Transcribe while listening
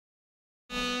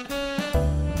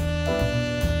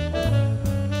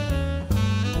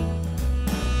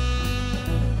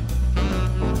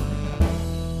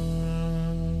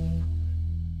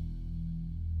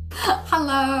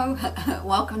Hello,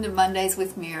 welcome to Mondays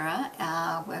with Mira,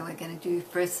 where we're going to do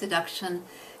first seduction,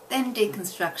 then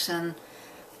deconstruction.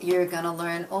 You're going to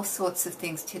learn all sorts of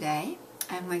things today,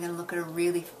 and we're going to look at a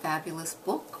really fabulous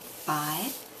book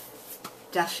by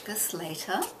Dashka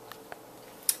Slater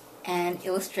and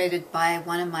illustrated by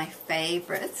one of my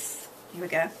favorites. Here we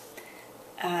go,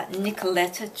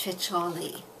 Nicoletta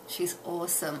Ceccoli. She's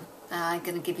awesome. I'm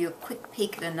going to give you a quick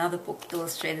peek at another book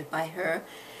illustrated by her.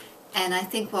 And I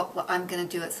think what I'm going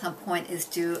to do at some point is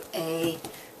do a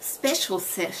special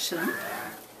session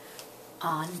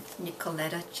on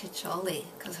Nicoletta Ceccoli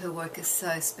because her work is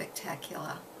so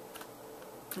spectacular.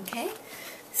 Okay,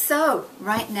 so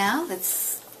right now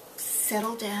let's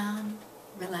settle down,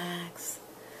 relax,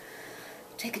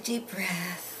 take a deep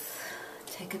breath,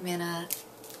 take a minute,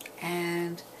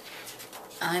 and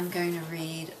I'm going to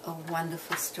read a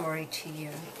wonderful story to you.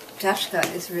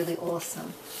 Dashka is really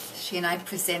awesome. She and I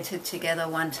presented together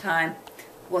one time,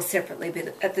 well separately,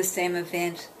 but at the same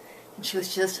event, and she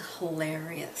was just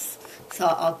hilarious. So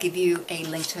I'll give you a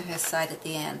link to her site at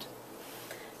the end.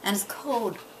 And it's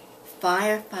called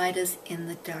Firefighters in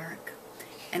the Dark.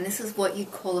 And this is what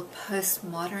you'd call a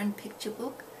postmodern picture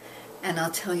book, and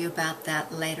I'll tell you about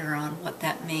that later on, what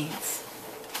that means.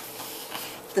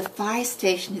 The fire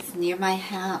station is near my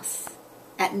house.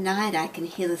 At night I can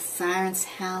hear the sirens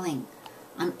howling.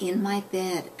 I'm in my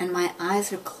bed and my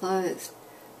eyes are closed,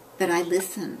 but I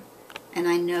listen and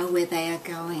I know where they are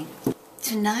going.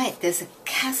 Tonight there's a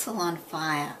castle on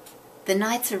fire. The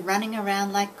knights are running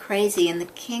around like crazy, and the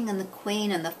king and the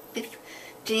queen and the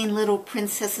 15 little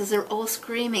princesses are all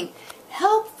screaming,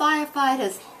 "Help,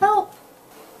 firefighters, help!"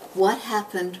 What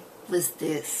happened was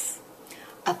this.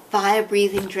 A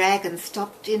fire-breathing dragon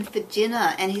stopped in for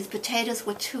dinner and his potatoes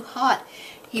were too hot.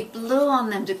 He blew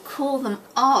on them to cool them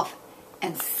off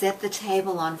and set the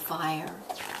table on fire.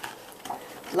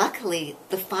 Luckily,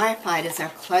 the firefighters are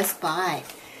close by.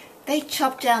 They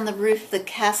chop down the roof of the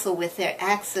castle with their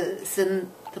axes,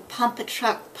 and the pumper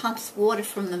truck pumps water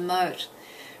from the moat.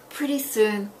 Pretty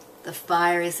soon, the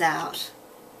fire is out.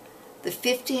 The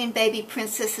 15 baby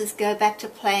princesses go back to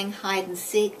playing hide and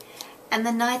seek, and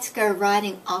the knights go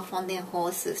riding off on their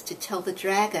horses to tell the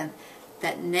dragon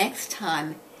that next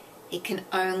time it can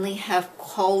only have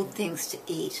cold things to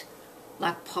eat,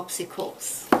 like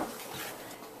popsicles.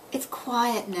 It's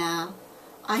quiet now.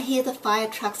 I hear the fire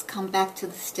trucks come back to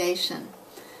the station.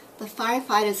 The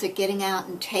firefighters are getting out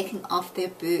and taking off their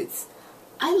boots.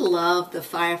 I love the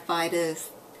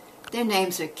firefighters. Their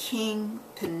names are King,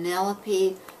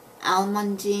 Penelope,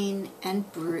 Almondine,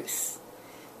 and Bruce.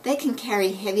 They can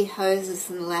carry heavy hoses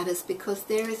and ladders because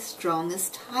they're as strong as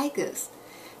tigers.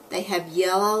 They have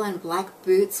yellow and black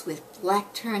boots with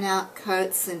black turnout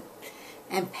coats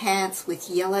and pants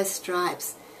with yellow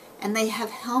stripes. And they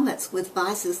have helmets with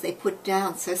visors they put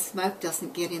down so smoke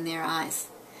doesn't get in their eyes.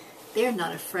 They're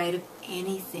not afraid of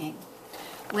anything.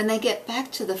 When they get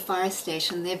back to the fire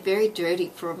station, they're very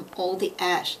dirty from all the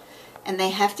ash, and they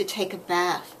have to take a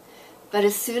bath. But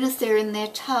as soon as they're in their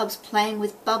tubs playing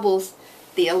with bubbles,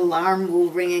 the alarm will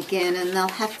ring again and they'll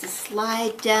have to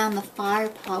slide down the fire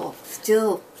pole,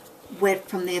 still wet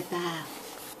from their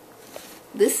bath.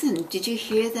 Listen, did you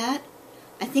hear that?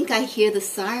 I think I hear the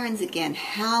sirens again,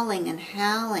 howling and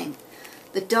howling.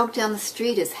 The dog down the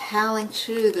street is howling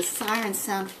too. The sirens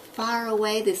sound far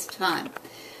away this time.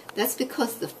 That's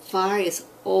because the fire is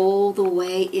all the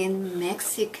way in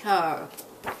Mexico.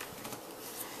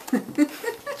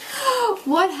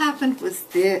 What happened was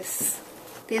this.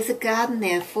 There's a garden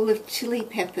there full of chili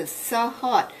peppers, so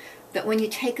hot that when you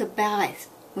take a bite,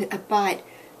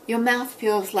 your mouth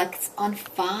feels like it's on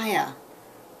fire.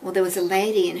 Well, there was a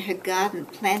lady in her garden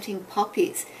planting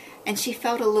poppies, and she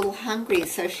felt a little hungry,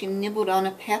 so she nibbled on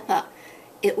a pepper.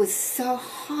 It was so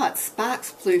hot,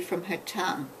 sparks flew from her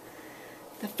tongue.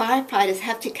 The firefighters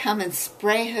have to come and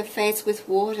spray her face with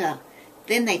water.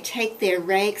 Then they take their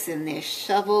rakes and their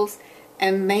shovels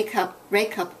and rake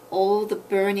up all the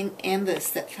burning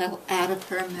embers that fell out of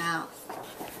her mouth.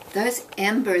 Those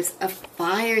embers are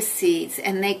fire seeds,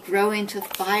 and they grow into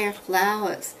fire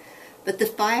flowers. But the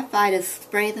firefighters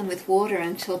spray them with water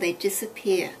until they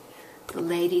disappear. The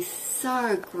lady's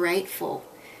so grateful.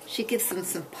 She gives them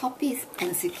some poppies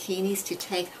and zucchinis to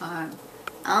take home.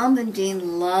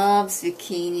 Almondine loves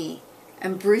zucchini,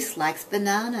 and Bruce likes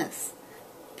bananas.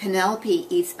 Penelope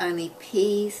eats only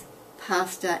peas,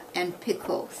 pasta, and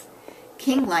pickles.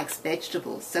 King likes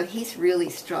vegetables, so he's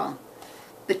really strong.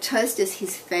 But toast is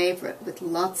his favorite, with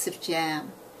lots of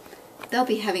jam. They'll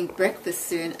be having breakfast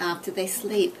soon after they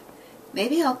sleep.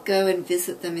 Maybe I'll go and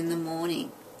visit them in the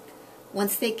morning.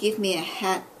 Once they give me a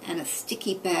hat and a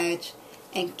sticky badge,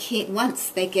 and once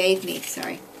they gave me,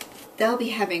 They'll be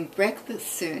having breakfast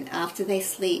soon after they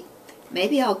sleep.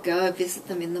 Maybe I'll go visit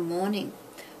them in the morning.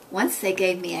 Once they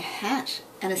gave me a hat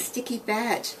and a sticky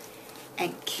badge,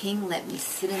 and King let me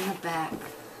sit in the back.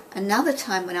 Another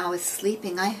time when I was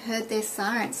sleeping, I heard their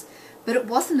sirens, but it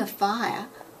wasn't a fire.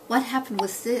 What happened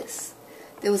was this.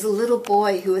 There was a little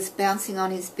boy who was bouncing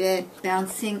on his bed,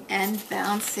 bouncing and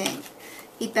bouncing.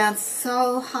 He bounced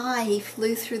so high he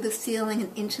flew through the ceiling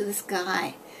and into the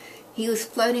sky. He was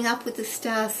floating up with the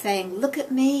stars saying, "Look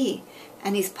at me."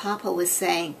 And his papa was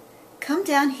saying, "Come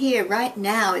down here right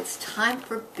now, it's time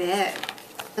for bed."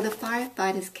 So the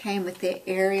firefighters came with their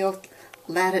aerial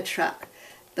ladder truck.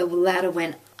 The ladder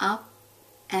went up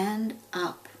and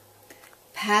up,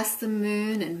 past the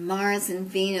moon and Mars and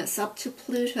Venus, up to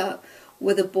Pluto,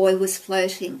 where the boy was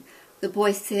floating. The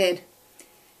boy said,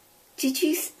 "Did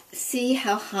you see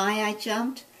how high I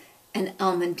jumped?" And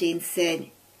Almondine said,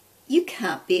 "You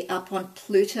can't be up on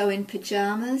Pluto in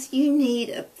pajamas. You need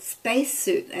a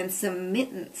spacesuit and some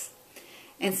mittens."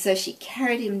 And so she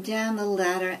carried him down the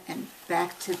ladder and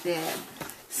back to bed.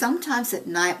 Sometimes at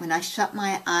night when I shut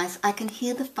my eyes, I can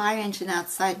hear the fire engine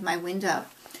outside my window.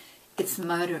 Its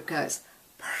motor goes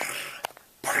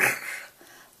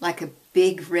like a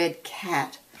big red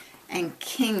cat, and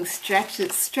King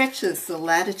stretches the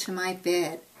ladder to my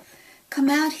bed. "Come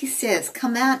out," he says,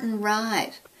 "come out and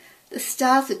ride. The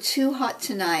stars are too hot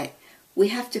tonight. We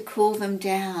have to cool them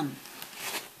down."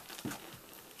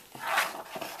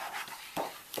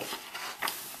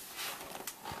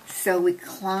 So we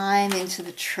climb into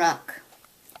the truck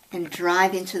and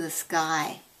drive into the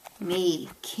sky. Me,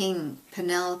 King,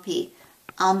 Penelope,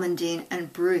 Almondine,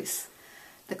 and Bruce.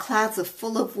 The clouds are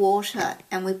full of water,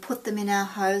 and we put them in our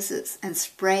hoses and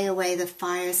spray away the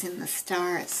fires in the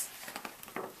stars.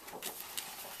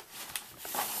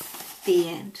 The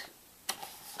end.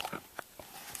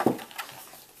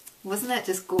 Wasn't that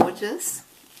just gorgeous?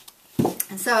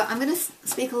 And so I'm going to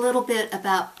speak a little bit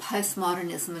about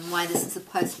postmodernism and why this is a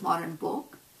postmodern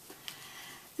book.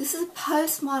 This is a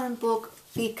postmodern book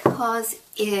because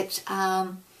it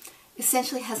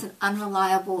essentially has an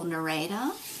unreliable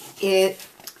narrator. You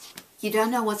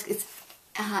don't know it's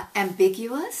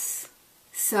ambiguous,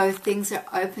 so things are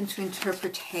open to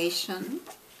interpretation.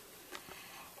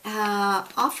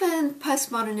 Often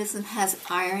postmodernism has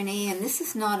irony, and this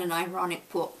is not an ironic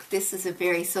book. This is a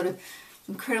very sort of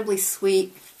incredibly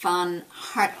sweet, fun,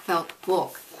 heartfelt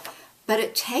book. But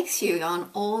it takes you on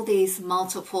all these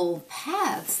multiple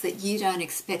paths that you don't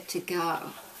expect to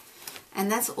go.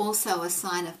 And that's also a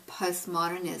sign of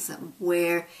postmodernism,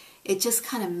 where it just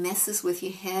kind of messes with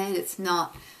your head. It's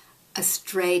not a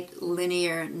straight,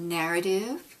 linear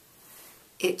narrative.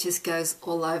 It just goes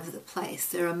all over the place.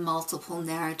 There are multiple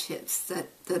narratives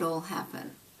that all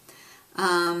happen.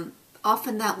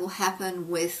 Often that will happen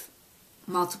with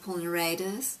multiple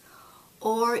narrators,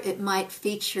 or it might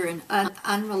feature an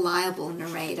unreliable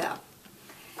narrator.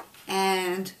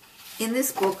 And in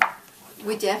this book,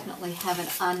 we definitely have an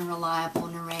unreliable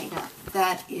narrator.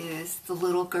 That is the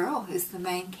little girl who's the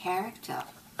main character.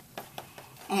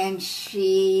 And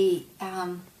she,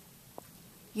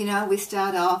 we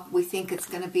start off, we think it's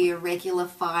going to be a regular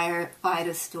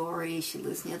firefighter story. She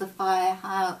lives near the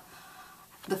firehouse.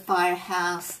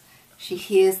 She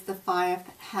hears the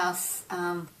firehouse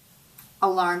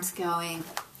alarms going.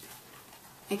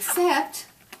 Except,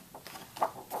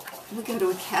 we go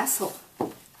to a castle.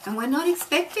 And we're not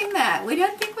expecting that. We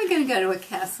don't think we're going to go to a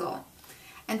castle.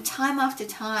 And time after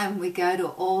time, we go to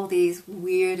all these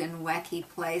weird and wacky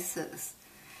places.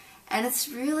 And it's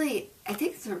really, I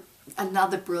think it's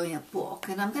another brilliant book.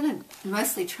 And I'm going to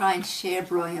mostly try and share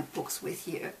brilliant books with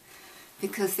you,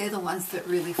 because they're the ones that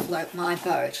really float my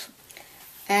boat.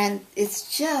 And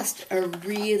it's just a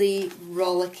really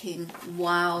rollicking,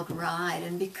 wild ride.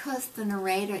 And because the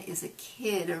narrator is a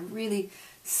kid, a really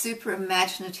super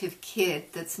imaginative kid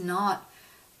that's not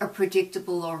a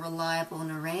predictable or reliable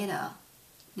narrator.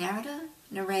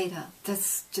 Narrator.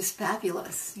 That's just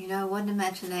fabulous. You know, what an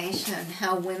imagination,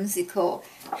 how whimsical,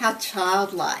 how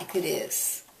childlike it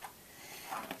is.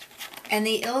 And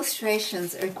the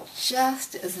illustrations are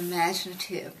just as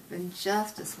imaginative and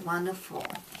just as wonderful.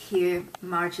 Here,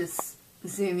 Marge is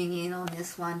zooming in on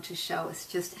this one to show us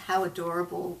just how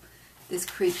adorable this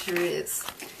creature is.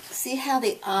 See how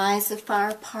the eyes are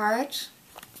far apart?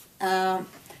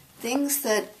 Things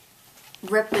that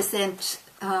represent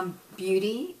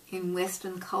beauty in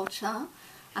Western culture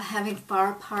are having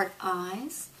far apart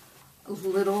eyes,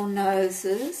 little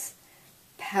noses,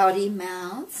 pouty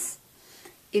mouths.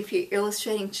 If you're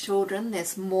illustrating children,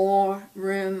 there's more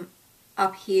room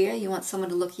up here. You want someone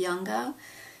to look younger,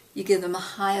 you give them a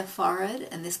higher forehead,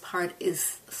 and this part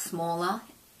is smaller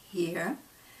here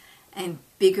and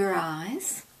bigger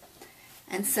eyes.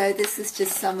 And so this is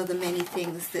just some of the many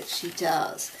things that she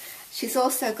does. She's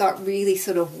also got really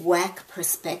sort of whack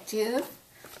perspective,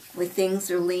 where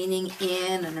things are leaning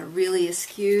in and are really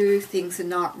askew, things are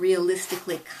not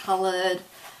realistically colored,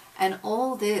 and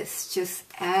all this just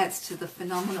adds to the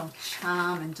phenomenal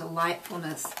charm and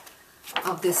delightfulness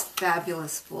of this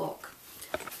fabulous book.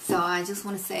 So I just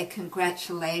want to say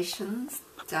congratulations,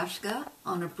 Dashka,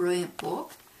 on a brilliant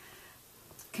book.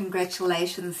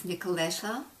 Congratulations,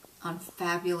 Nicoletta, on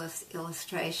fabulous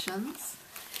illustrations.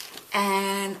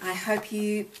 And I hope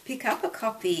you pick up a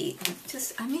copy.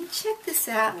 Check this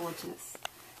out. Gorgeous.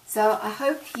 So I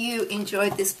hope you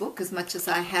enjoyed this book as much as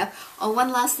I have. Oh,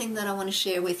 one last thing that I want to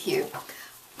share with you.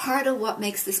 Part of what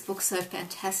makes this book so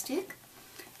fantastic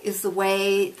is the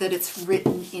way that it's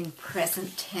written in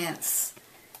present tense.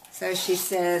 So she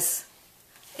says,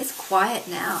 "It's quiet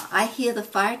now. I hear the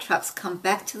fire trucks come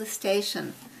back to the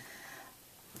station.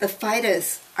 The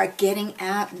fighters are getting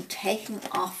out and taking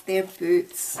off their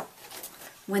boots.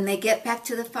 When they get back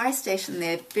to the fire station,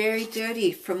 they're very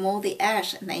dirty from all the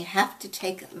ash and they have to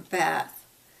take a bath."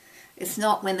 It's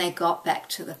not when they got back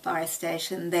to the fire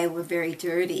station they were very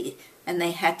dirty and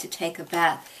they had to take a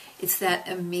bath. It's that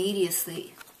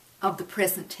immediacy of the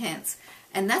present tense.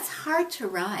 And that's hard to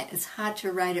write. It's hard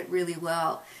to write it really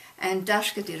well. And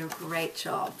Dashka did a great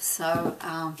job. So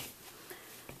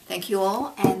thank you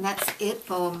all. And that's it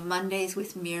for Mondays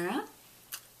with Mira.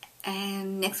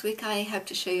 And next week I hope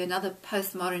to show you another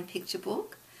postmodern picture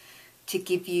book to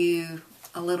give you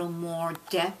a little more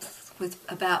depth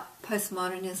about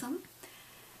postmodernism.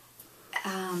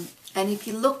 And if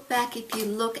you look back, if you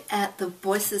look at the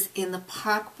Voices in the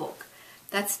Park book,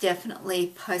 that's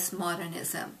definitely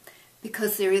postmodernism,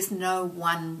 because there is no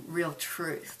one real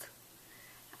truth.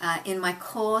 In my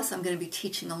course, I'm going to be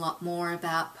teaching a lot more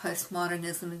about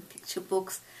postmodernism and picture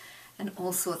books and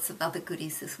all sorts of other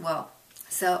goodies as well.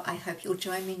 So I hope you'll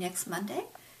join me next Monday,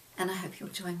 and I hope you'll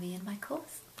join me in my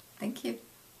course. Thank you.